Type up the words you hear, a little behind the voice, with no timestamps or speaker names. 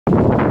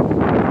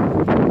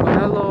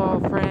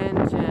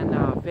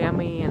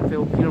family and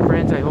Filipino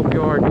friends, I hope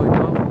you are doing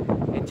well.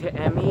 And to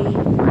Emmy,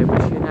 I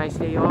wish you a nice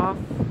day off.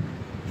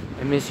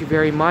 I miss you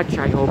very much.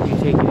 I hope you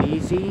take it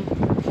easy.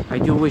 I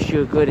do wish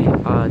you a good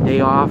day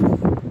off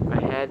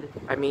ahead,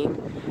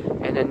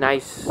 and a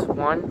nice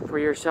one for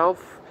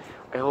yourself.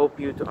 I hope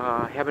you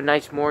have a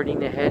nice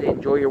morning ahead.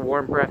 Enjoy your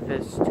warm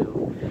breakfast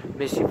too.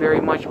 Miss you very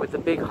much with a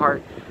big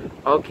heart.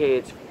 Okay,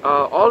 it's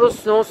all the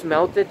snow's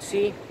melted,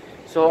 see?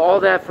 So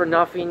all that for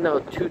nothing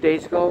 2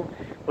 days ago,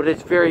 but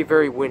it's very,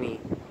 very windy.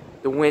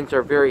 The winds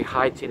are very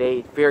high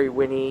today, very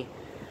windy.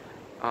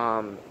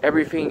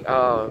 Everything's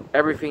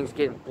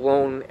getting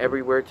blown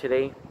everywhere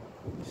today,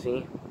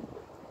 see?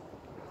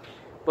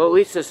 But at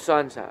least the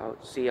sun's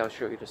out. See, I'll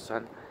show you the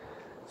sun.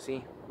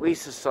 See, at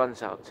least the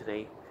sun's out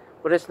today.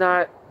 But it's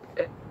not,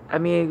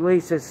 at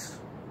least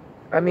it's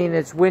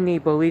windy,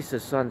 but at least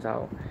the sun's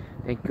out.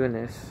 Thank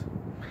goodness.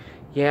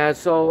 Yeah,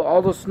 so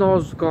all the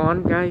snow's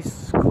gone,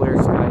 guys. Clear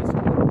skies.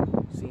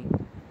 See,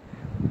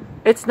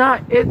 it's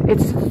not.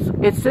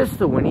 It's just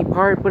the windy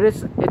part, but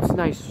it's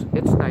nice.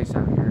 It's nice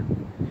out here.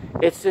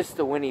 It's just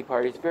the windy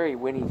part. It's very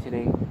windy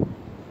today,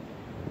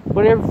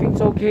 but everything's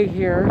okay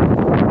here.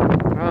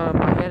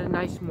 I had a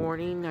nice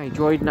morning. I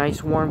enjoyed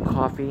nice warm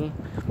coffee.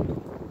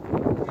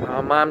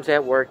 Mom's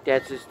at work.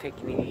 Dad's just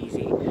taking it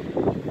easy.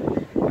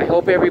 I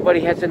hope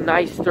everybody has a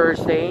nice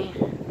Thursday.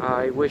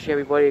 I wish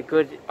everybody a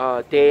good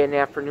day and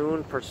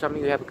afternoon. For some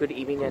of you, have a good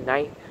evening and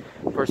night.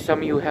 For some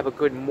of you, have a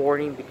good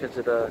morning because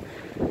of the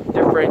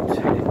different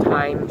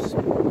times.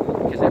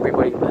 Because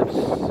everybody lives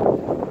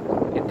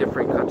in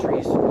different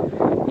countries.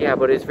 Yeah,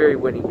 but it's very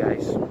windy,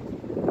 guys.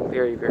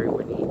 Very, very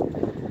windy.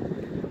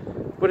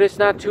 But it's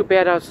not too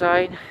bad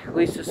outside. At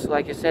least,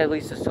 like I said, at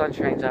least the sun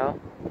shines out.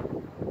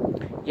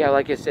 Yeah,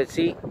 like I said,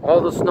 see?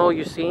 All the snow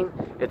you've seen,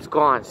 it's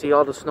gone. See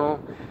all the snow?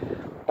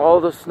 All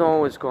the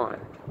snow is gone.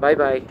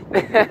 Bye-bye.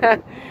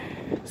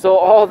 So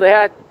all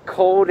that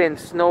cold and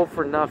snow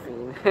for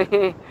nothing.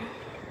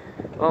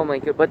 Oh my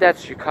god. But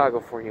that's Chicago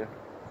for you.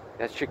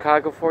 That's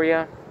Chicago for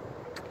you.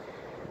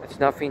 That's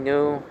nothing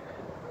new.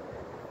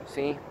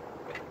 See?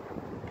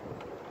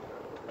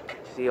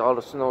 See, all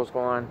the snow's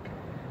gone.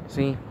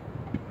 See?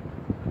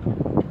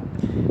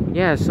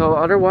 Yeah, so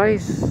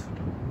otherwise,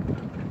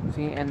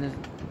 see, and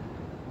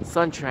the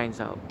sun shines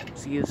out.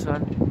 See the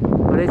sun?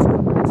 But it's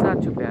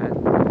not too bad.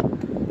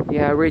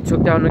 Yeah, I already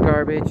took down the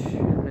garbage.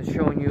 I'm just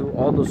showing you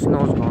all the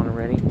snow's gone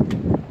already.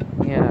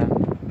 Yeah.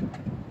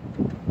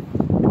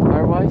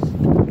 Otherwise,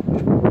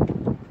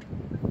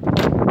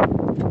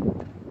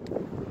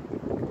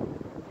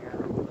 yeah.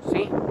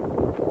 See?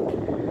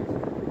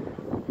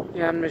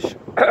 Yeah, I'm just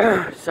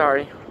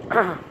sorry.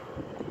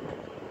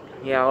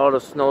 Yeah, all the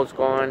snow's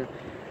gone.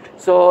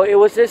 So it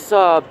was this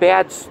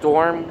bad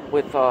storm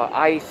with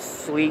ice,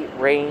 sleet,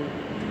 rain,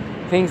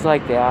 things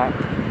like that.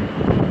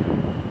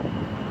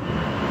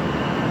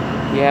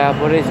 Yeah,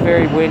 but it's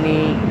very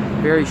windy,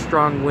 very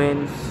strong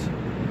winds.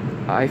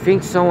 I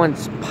think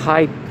someone's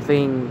pipe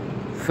thing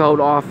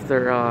fell off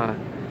their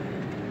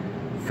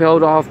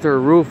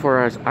roof or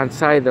on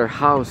side of their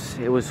house.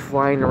 It was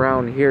flying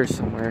around here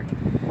somewhere.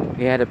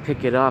 They had to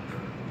pick it up.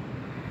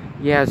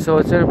 Yeah, so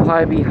it's gonna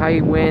probably be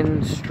high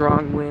winds,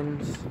 strong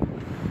winds,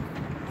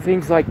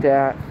 things like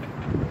that.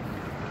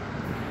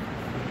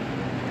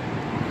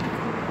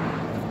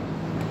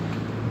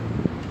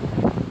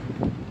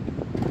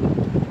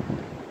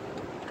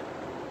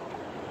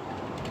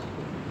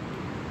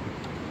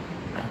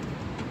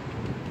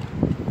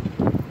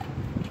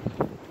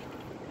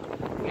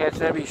 Yeah, it's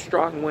gonna be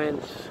strong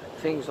winds,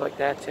 things like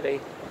that today.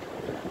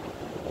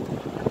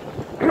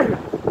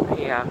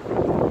 Yeah.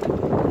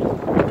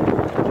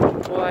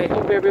 Well, I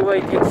hope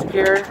everybody takes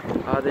care.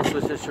 This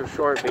was just a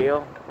short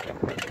video.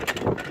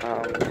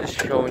 Just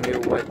showing you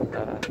what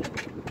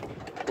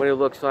it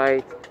looks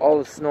like. All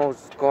the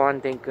snow's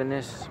gone, thank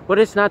goodness. But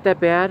it's not that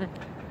bad.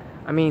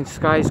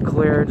 Sky's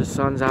clear, the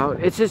sun's out.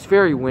 It's just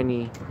very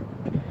windy.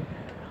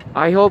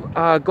 I hope,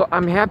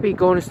 I'm happy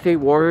Golden State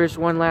Warriors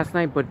won last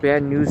night, but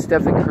bad news.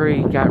 Stephen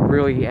Curry got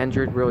really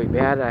injured really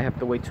bad. I have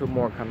to wait till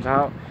more comes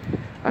out.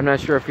 I'm not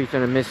sure if he's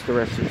going to miss the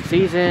rest of the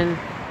season,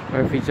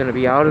 or if he's going to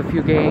be out a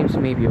few games,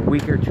 maybe a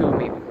week or two,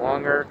 maybe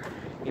longer.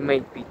 He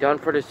might be done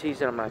for the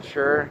season, I'm not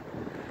sure.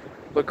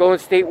 But Golden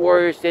State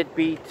Warriors did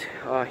beat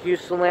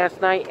Houston last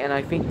night, and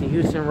I think the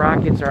Houston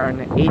Rockets are on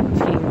an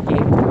 18-game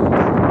losing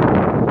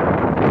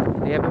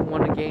streak. They haven't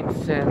won a game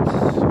since,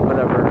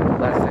 whatever,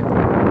 last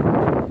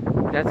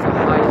time. That's the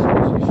highest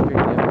losing streak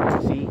you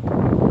ever see.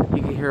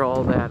 You can hear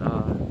all that,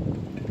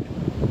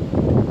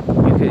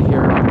 you can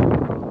hear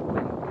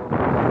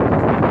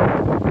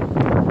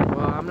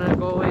well, I'm gonna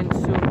go in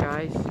soon,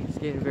 guys. It's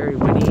getting very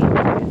windy.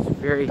 It's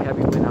very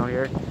heavy wind out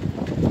here.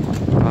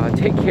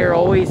 Take care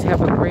always.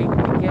 Have a great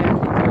weekend.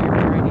 Enjoy your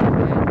Friday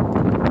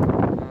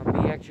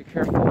again. Be extra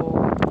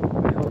careful.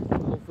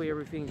 Hopefully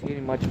everything's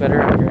getting much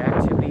better on your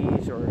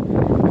activities, or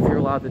if you're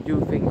allowed to do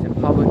things in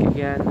public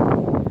again.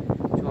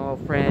 To all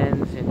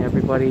friends and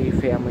everybody,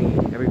 family,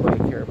 everybody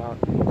you care about.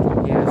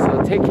 Yeah,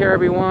 so take care,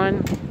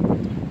 everyone.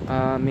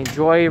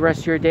 Enjoy the rest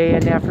of your day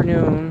and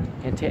afternoon.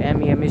 And to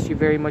Emmy, I miss you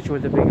very much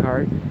with a big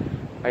heart.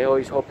 I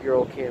always hope you're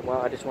okay.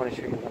 Well, I just want to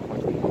show you one more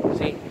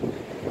thing. See?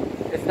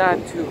 It's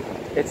not too...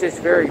 It's just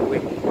very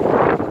windy.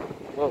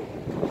 Whoa.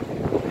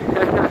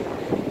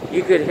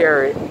 You could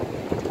hear it.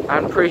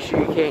 I'm pretty sure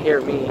you can't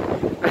hear me.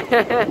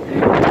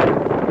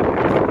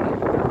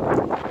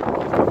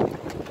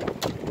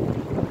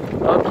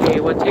 Okay,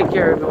 well, take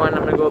care, everyone.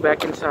 I'm going to go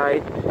back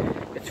inside.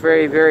 It's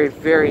very, very,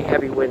 very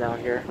heavy wind out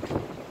here.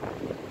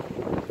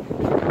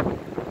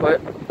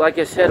 But, like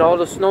I said, all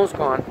the snow's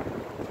gone.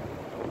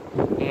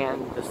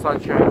 And the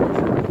sunshine is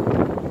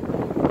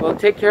shining. Well,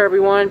 take care,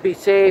 everyone. Be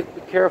safe.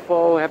 Be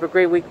careful. Have a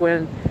great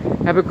weekend.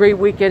 Have a great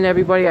weekend,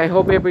 everybody. I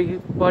hope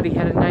everybody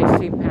had a nice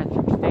St.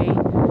 Patrick's Day.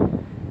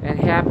 And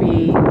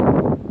happy,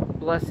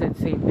 blessed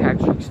St.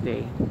 Patrick's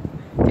Day.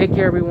 Take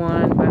care,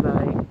 everyone.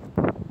 Bye-bye.